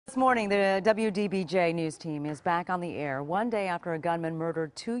This morning, the WDBJ news team is back on the air one day after a gunman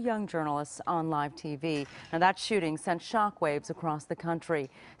murdered two young journalists on live TV. Now, that shooting sent shockwaves across the country.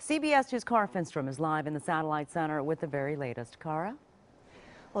 CBS 2's Cara Finstrom is live in the Satellite Center with the very latest. Cara?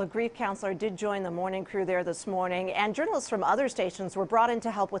 Well, a grief counselor did join the morning crew there this morning, and journalists from other stations were brought in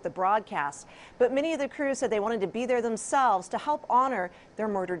to help with the broadcast. But many of the crew said they wanted to be there themselves to help honor their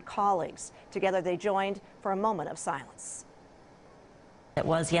murdered colleagues. Together, they joined for a moment of silence. It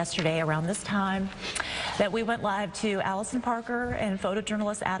was yesterday around this time that we went live to Allison Parker and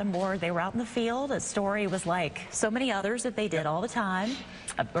photojournalist Adam Ward. They were out in the field. The story was like so many others that they did all the time,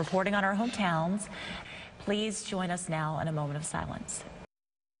 reporting on our hometowns. Please join us now in a moment of silence.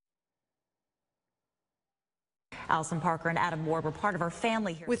 Allison Parker and Adam Ward were part of our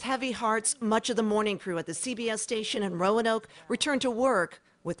family here. With heavy hearts, much of the morning crew at the CBS station in Roanoke returned to work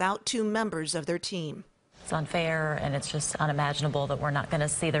without two members of their team. It's unfair, and it's just unimaginable that we're not going to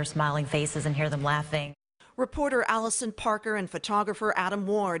see their smiling faces and hear them laughing. Reporter Allison Parker and photographer Adam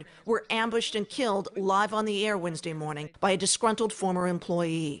Ward were ambushed and killed live on the air Wednesday morning by a disgruntled former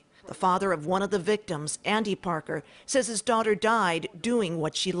employee. The father of one of the victims, Andy Parker, says his daughter died doing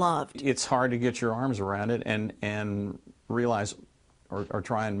what she loved. It's hard to get your arms around it and realize or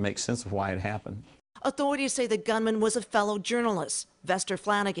try and make sense of why it happened. Authorities say the gunman was a fellow journalist, Vester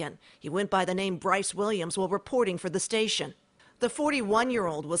Flanagan. He went by the name Bryce Williams while reporting for the station. The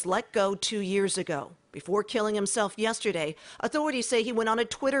 41-year-old was let go 2 years ago. Before killing himself yesterday, authorities say he went on a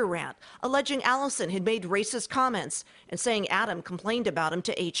Twitter rant, alleging Allison had made racist comments and saying Adam complained about him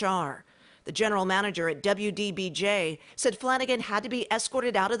to HR. The general manager at WDBJ said Flanagan had to be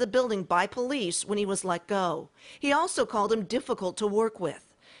escorted out of the building by police when he was let go. He also called him difficult to work with.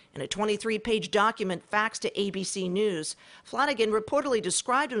 In a 23-page document faxed to ABC News, Flanagan reportedly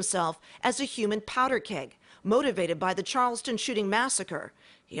described himself as a human powder keg, motivated by the Charleston shooting massacre.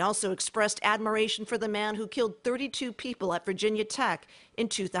 He also expressed admiration for the man who killed 32 people at Virginia Tech in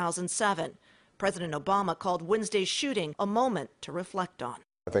 2007. President Obama called Wednesday's shooting a moment to reflect on.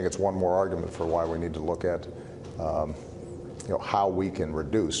 I think it's one more argument for why we need to look at how we can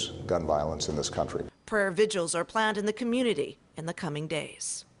reduce gun violence in this country. Prayer vigils are planned in the community in the coming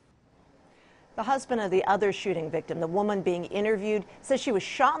days. The husband of the other shooting victim, the woman being interviewed, says she was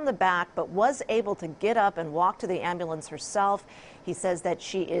shot in the back but was able to get up and walk to the ambulance herself. He says that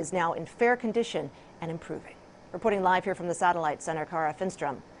she is now in fair condition and improving. Reporting live here from the Satellite Center, Cara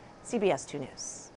Finstrom, CBS 2 News.